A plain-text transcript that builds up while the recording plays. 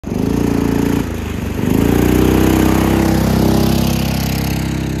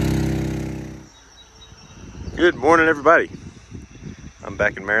Good morning, everybody. I'm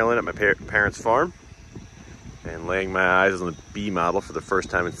back in Maryland at my parents' farm and laying my eyes on the B model for the first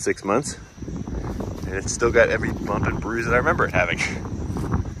time in 6 months. And it's still got every bump and bruise that I remember it having.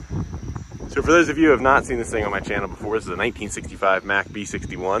 So for those of you who have not seen this thing on my channel before, this is a 1965 Mack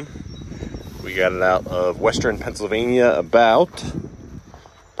B61. We got it out of Western Pennsylvania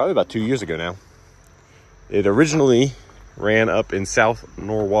probably about 2 years ago now. It originally ran up in South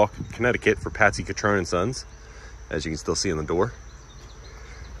Norwalk, Connecticut for Patsy Catrone & Sons, as you can still see on the door.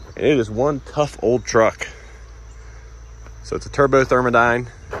 And it is one tough old truck. So it's a turbo thermodyne,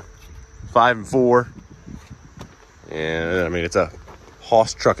 5 and 4. And I mean, it's a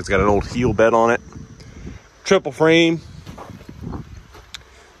Hoss truck. It's got an old heel bed on it. Triple frame.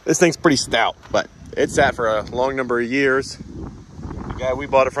 This thing's pretty stout, but it sat for a long number of years. The guy we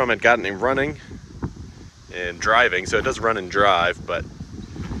bought it from had gotten it running and driving, so it does run and drive, but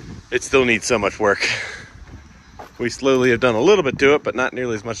it still needs so much work. We slowly have done a little bit to it, but not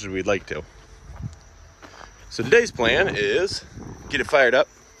nearly as much as we'd like to. So today's plan is get it fired up,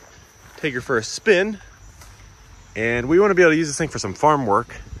 take her for a spin, and we want to be able to use this thing for some farm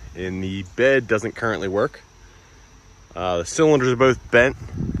work. And the bed doesn't currently work. The cylinders are both bent.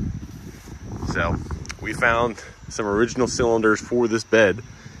 So we found some original cylinders for this bed,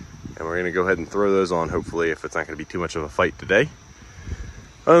 and we're gonna go ahead and throw those on, hopefully, if it's not gonna be too much of a fight today.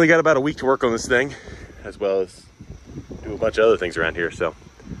 I only got about a week to work on this thing, as well as do a bunch of other things around here, so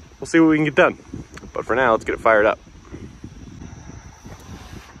we'll see what we can get done. But for now, let's get it fired up.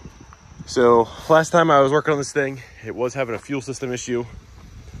 So last time I was working on this thing, it was having a fuel system issue.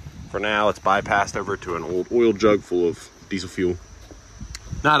 For now, it's bypassed over to an old oil jug full of diesel fuel.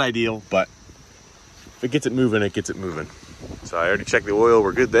 Not ideal, but if it gets it moving, it gets it moving. So I already checked the oil,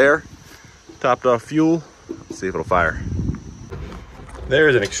 we're good there. Topped off fuel, let's see if it'll fire. There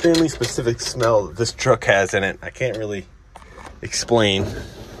is an extremely specific smell that this truck has in it. I can't really explain.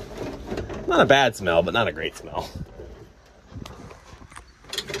 Not a bad smell, but not a great smell.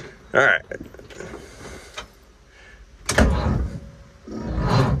 All right.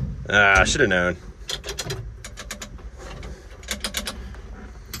 I should have known.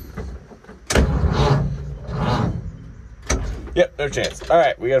 Yep, no chance. All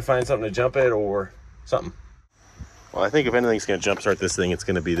right, we gotta find something to jump it or something. Well, I think if anything's gonna jumpstart this thing, it's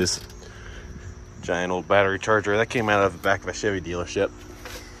gonna be this giant old battery charger. That came out of the back of a Chevy dealership.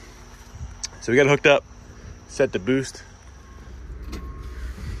 So we got it hooked up, set to boost.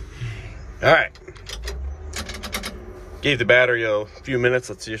 All right. Gave the battery a few minutes.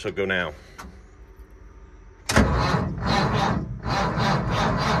 Let's see if she'll go now.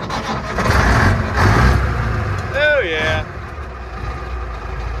 Oh yeah.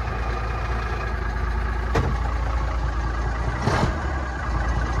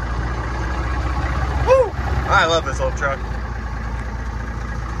 Woo! I love this old truck.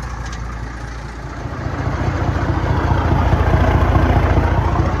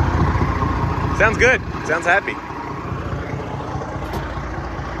 Sounds good. Sounds happy.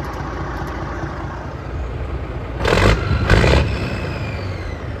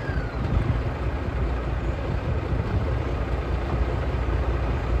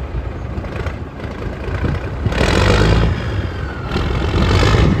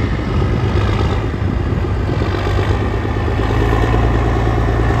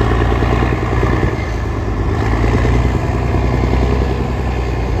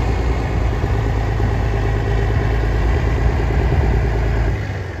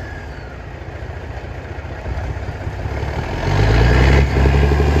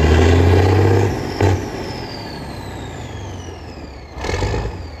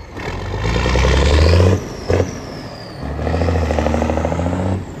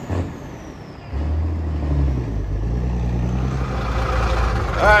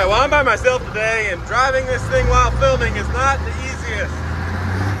 Alright, well, I'm by myself today, and driving this thing while filming is not the easiest.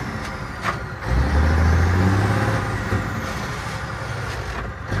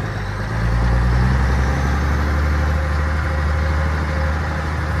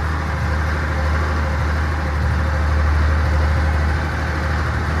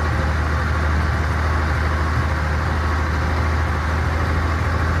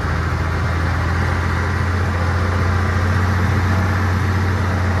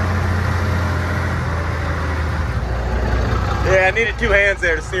 Yeah, I needed 2 hands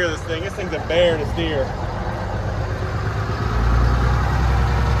there to steer this thing. This thing's a bear to steer.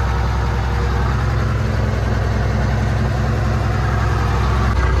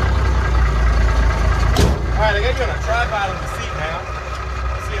 Alright, I got you on a tripod on the seat now.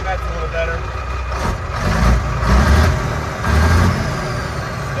 Let's see if that's a little better.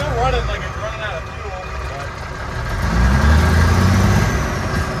 Still running like it's running out of fuel.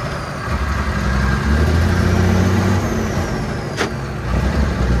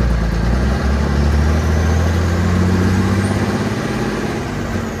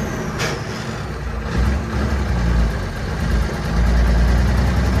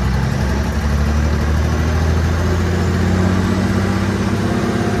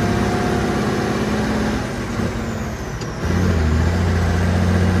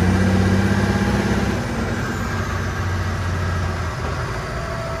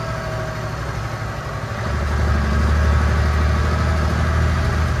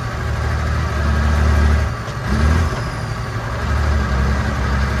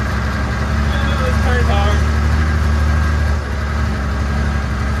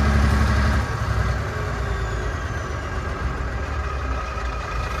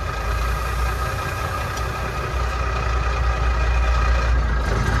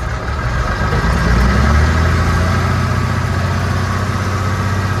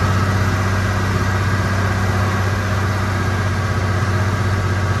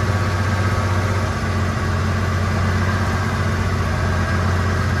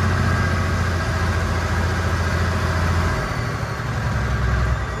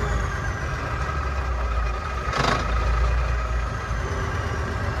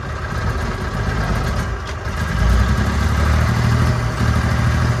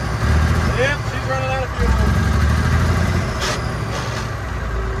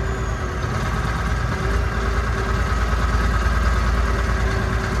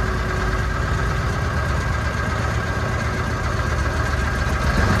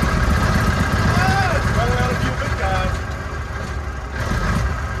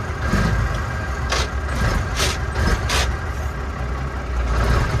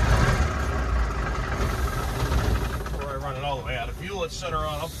 let's shut her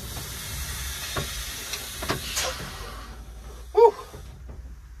off. Whew.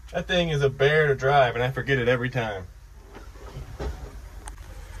 That thing is a bear to drive, and I forget it every time.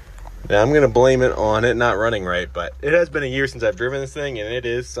 Now, I'm going to blame it on it not running right, but it has been a year since I've driven this thing, and it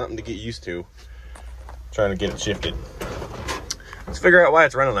is something to get used to. Trying to get it shifted. Let's figure out why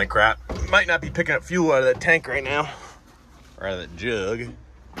it's running like crap. Might not be picking up fuel out of that tank right now, or out of that jug.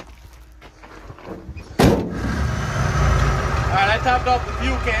 All right, I topped off the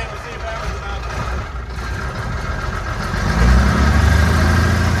fuel can. We'll see if that was enough.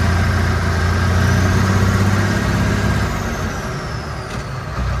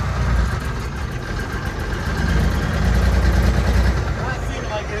 Not seeming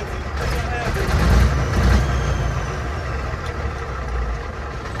like it.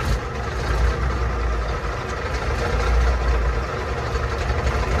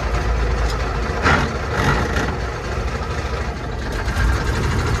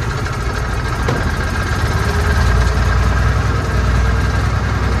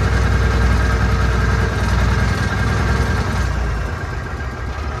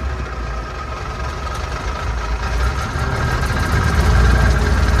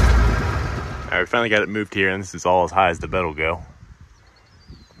 We finally got it moved here, and this is all as high as the bed will go.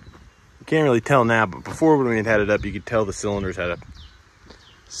 You can't really tell now, but before when we had it up, you could tell the cylinders had a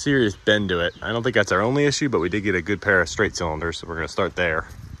serious bend to it. I don't think that's our only issue, but we did get a good pair of straight cylinders, so we're going to start there.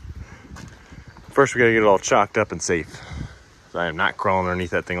 First, we got to get it all chalked up and safe. So I am not crawling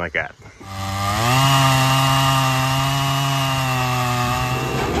underneath that thing like that.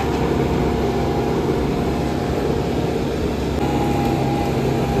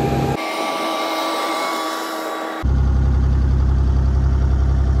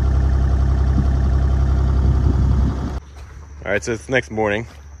 All right, so it's the next morning.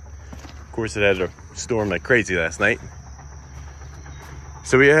 Of course, it had a storm like crazy last night.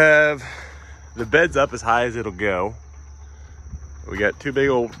 So we have the beds up as high as it'll go. We got two big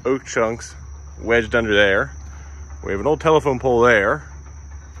old oak chunks wedged under there. We have an old telephone pole there.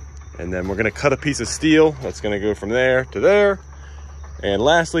 And then we're gonna cut a piece of steel that's gonna go from there to there. And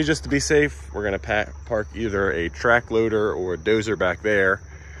lastly, just to be safe, we're gonna park either a track loader or a dozer back there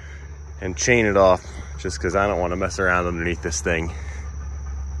and chain it off, just because I don't want to mess around underneath this thing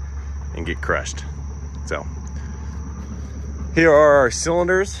and get crushed. So here are our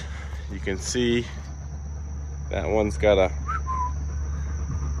cylinders. You can see that one's got a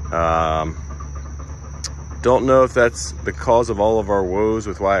don't know if that's the cause of all of our woes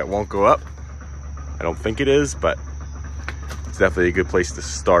with why it won't go up. I don't think it is, but it's definitely a good place to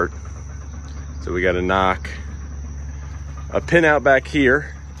start. So we got to knock a pin out back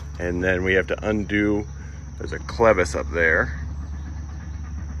here, and then we have to undo. There's a clevis up there.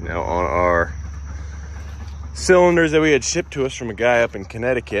 Now on our cylinders that we had shipped to us from a guy up in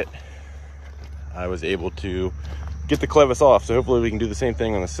Connecticut, I was able to get the clevis off. So hopefully we can do the same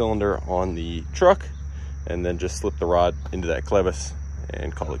thing on the cylinder on the truck, and then just slip the rod into that clevis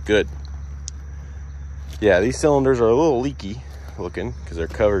and call it good. Yeah, these cylinders are a little leaky looking because they're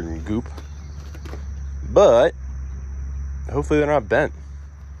covered in goop, but hopefully they're not bent.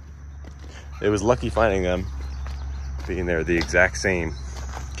 It was lucky finding them, being they're the exact same.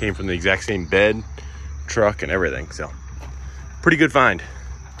 Came from the exact same bed, truck, and everything. So, pretty good find.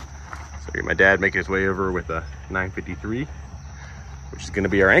 So, I get my dad making his way over with a 953, which is going to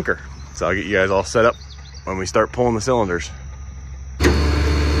be our anchor. So, I'll get you guys all set up when we start pulling the cylinders. All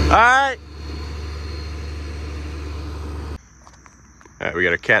right. All right, we got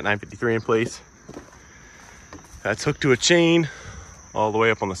our Cat 953 in place. That's hooked to a chain all the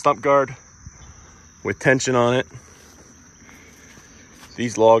way up on the stump guard with tension on it.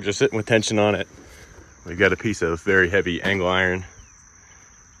 These logs are sitting with tension on it. We've got a piece of very heavy angle iron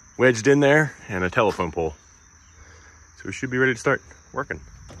wedged in there and a telephone pole. So we should be ready to start working.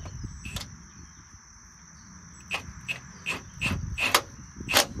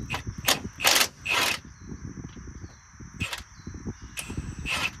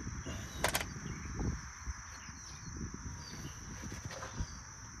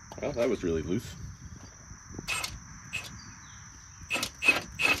 Well, that was really loose.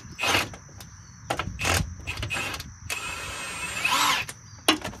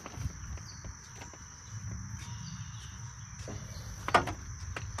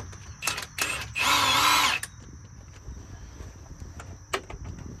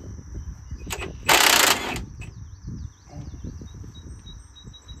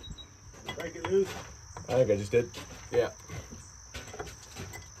 Break it loose? I think I just did. Yeah.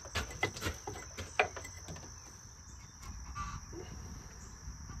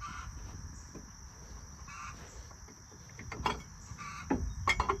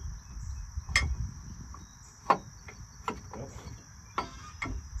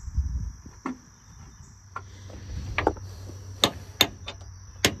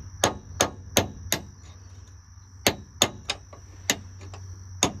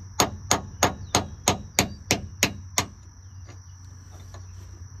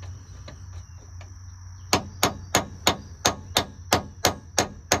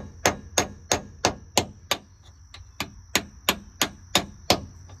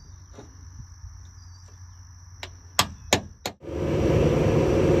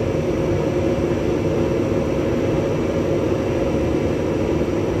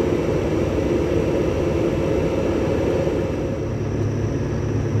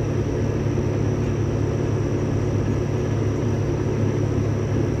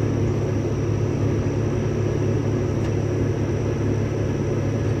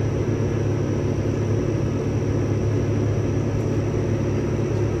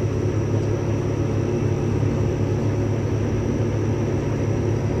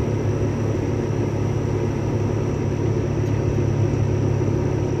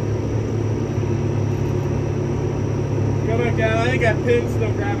 Yeah, I think that pin's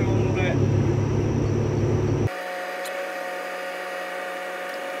still grabbing a little bit.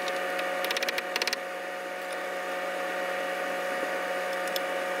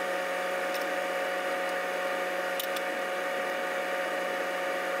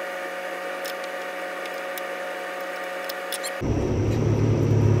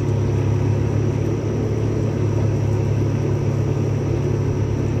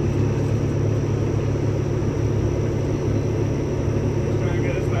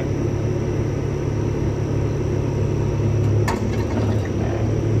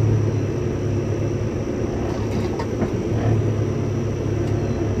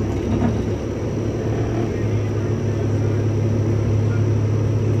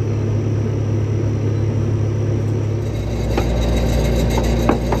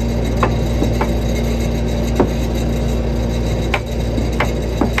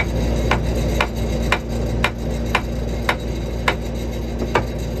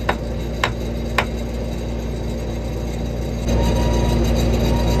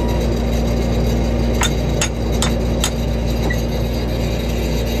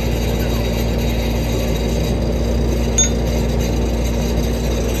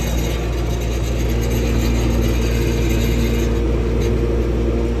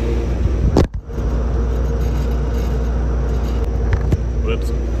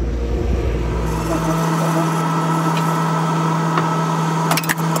 Whoops.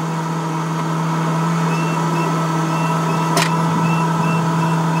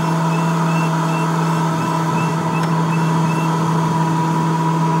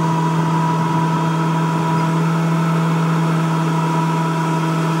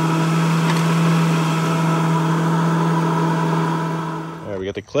 All right, we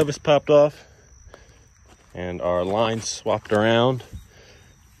got the clevis popped off and our lines swapped around.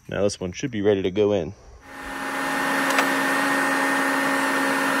 Now this one should be ready to go in.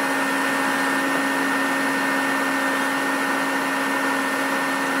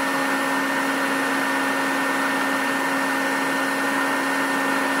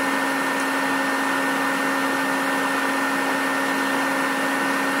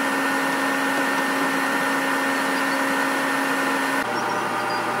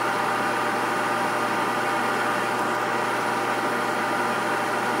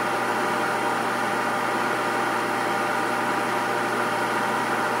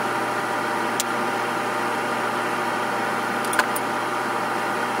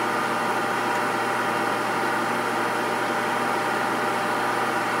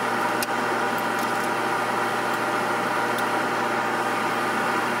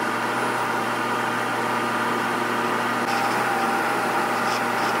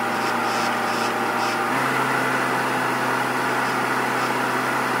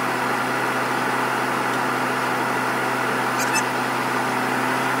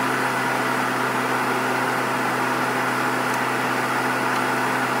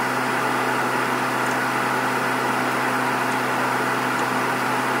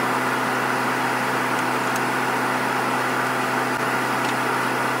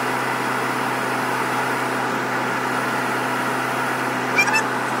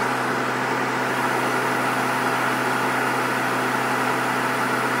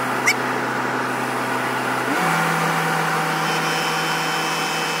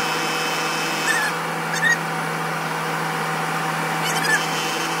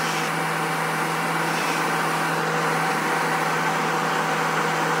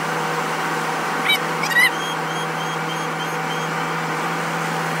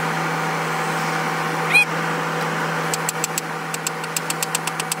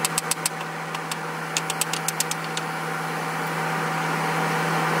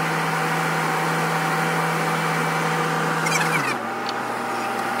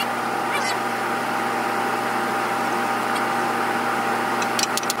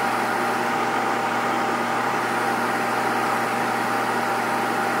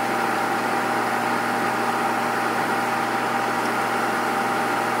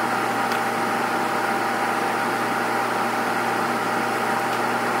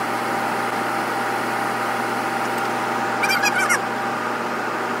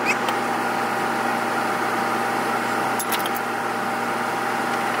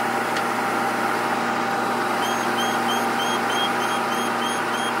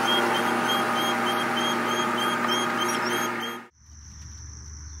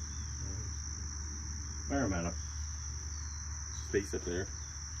 Fair amount of space up there.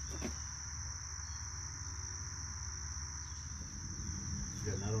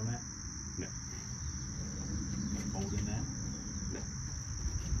 You got a nut on that? No. Holding that? No.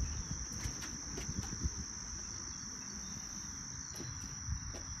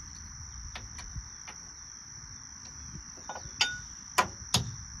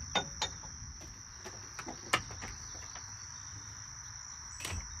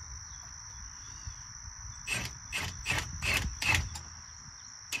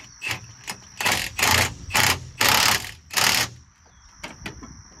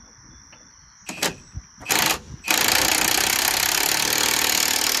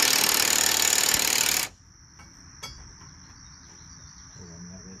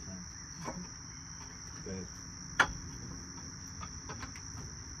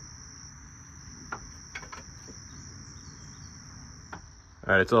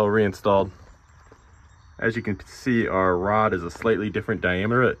 All right, it's all reinstalled. As you can see, our rod is a slightly different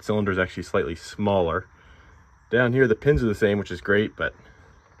diameter. That cylinder is actually slightly smaller. Down here, the pins are the same, which is great, but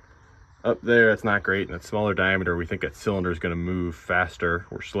up there, it's not great. And that smaller diameter, we think that cylinder is going to move faster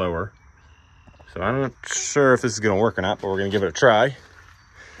or slower. So I'm not sure if this is going to work or not, but we're going to give it a try.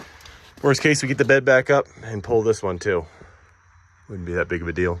 Worst case, we get the bed back up and pull this one too. Wouldn't be that big of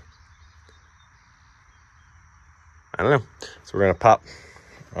a deal. I don't know. So we're going to pop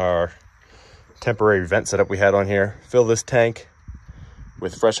our temporary vent setup we had on here, fill this tank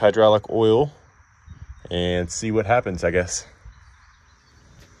with fresh hydraulic oil, and see what happens, I guess.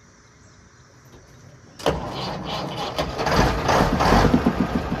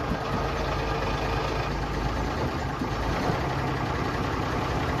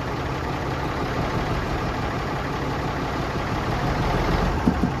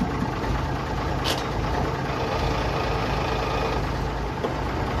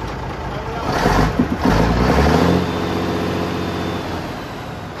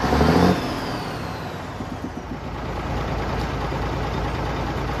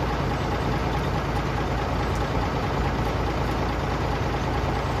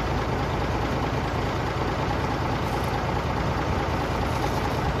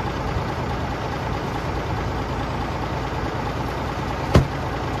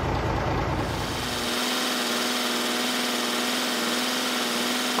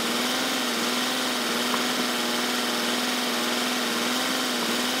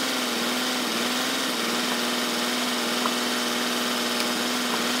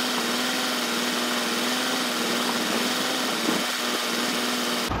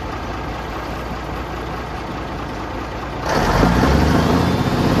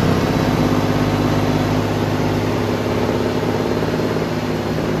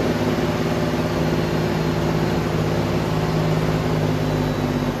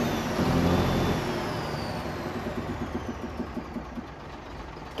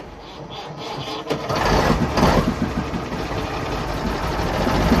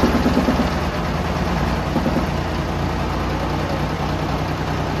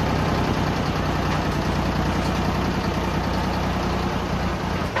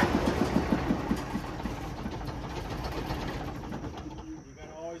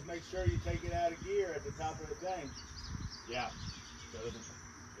 Make sure you take it out of gear at the top of the tank. Yeah. It'll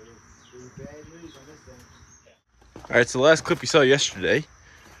be bad news on this thing. Yeah. All right, so the last clip you saw yesterday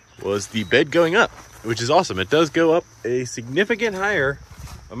was the bed going up, which is awesome. It does go up a significant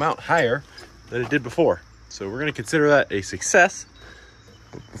amount higher than it did before. So we're gonna consider that a success.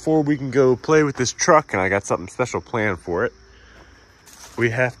 Before we can go play with this truck, and I got something special planned for it,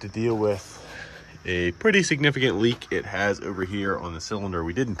 we have to deal with a pretty significant leak it has over here on the cylinder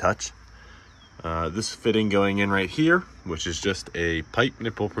we didn't touch. This fitting going in right here, which is just a pipe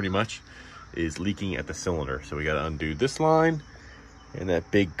nipple pretty much, is leaking at the cylinder. So we got to undo this line and that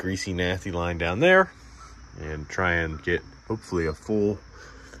big greasy nasty line down there and try and get hopefully a full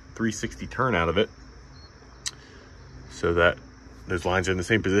 360 turn out of it so that those lines are in the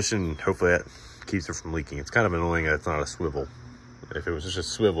same position, and hopefully that keeps it from leaking. It's kind of annoying that it's not a swivel. If it was just a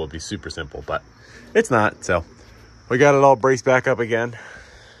swivel, it'd be super simple, but it's not. So we got it all braced back up again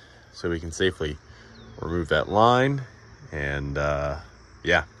so we can safely remove that line. And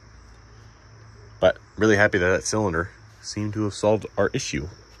yeah, but really happy that cylinder seemed to have solved our issue.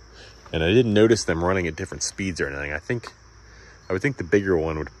 And I didn't notice them running at different speeds or anything. I would think the bigger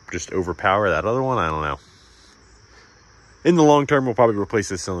one would just overpower that other one. I don't know. In the long term, we'll probably replace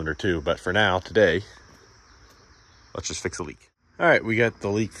this cylinder too, but for now, today, let's just fix the leak. All right, we got the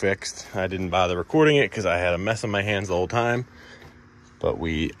leak fixed. I didn't bother recording it because I had a mess on my hands the whole time, but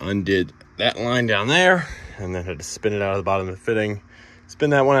we undid that line down there and then had to spin it out of the bottom of the fitting,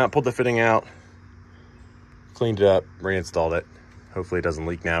 spin that one out, pulled the fitting out, cleaned it up, reinstalled it. Hopefully it doesn't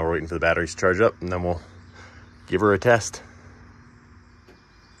leak now. We're waiting for the batteries to charge up, and then we'll give her a test.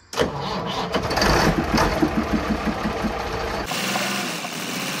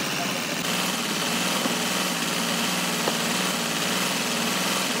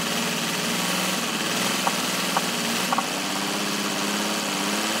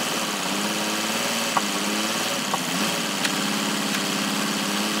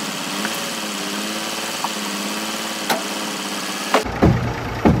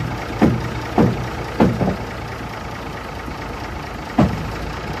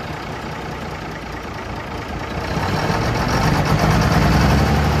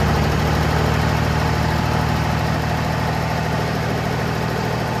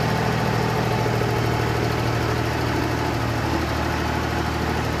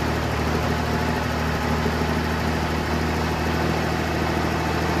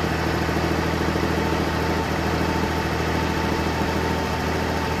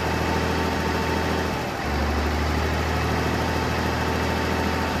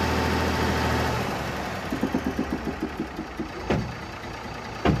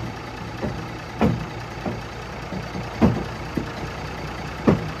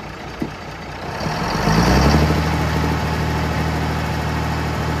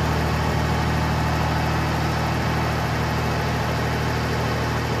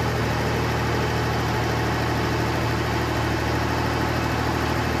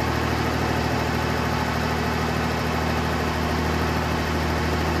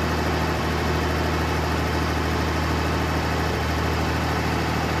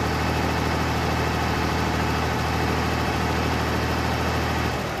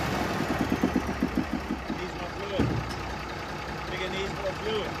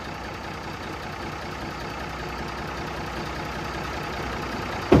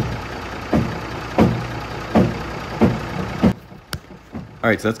 All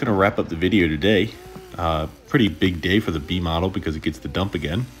right, so that's gonna wrap up the video today. Pretty big day for the B model because it gets the dump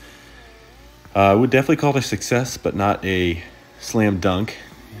again. I would definitely call it a success, but not a slam dunk.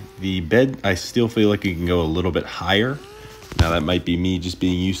 The bed, I still feel like it can go a little bit higher. Now that might be me just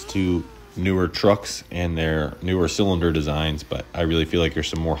being used to newer trucks and their newer cylinder designs, but I really feel like there's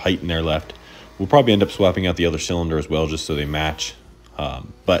some more height in there left. We'll probably end up swapping out the other cylinder as well, just so they match.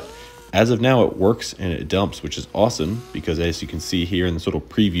 But as of now, it works and it dumps, which is awesome because as you can see here in this little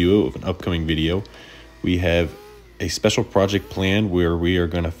preview of an upcoming video, we have a special project planned where we are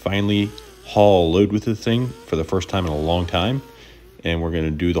going to finally haul load with the thing for the first time in a long time. And we're going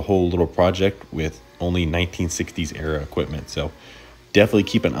to do the whole little project with only 1960s era equipment. So definitely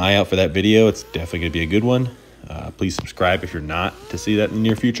keep an eye out for that video. It's definitely going to be a good one. Please subscribe if you're not to see that in the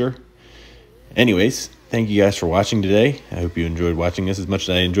near future. Anyways, thank you guys for watching today. I hope you enjoyed watching this as much as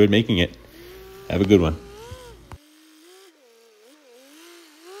I enjoyed making it. Have a good one.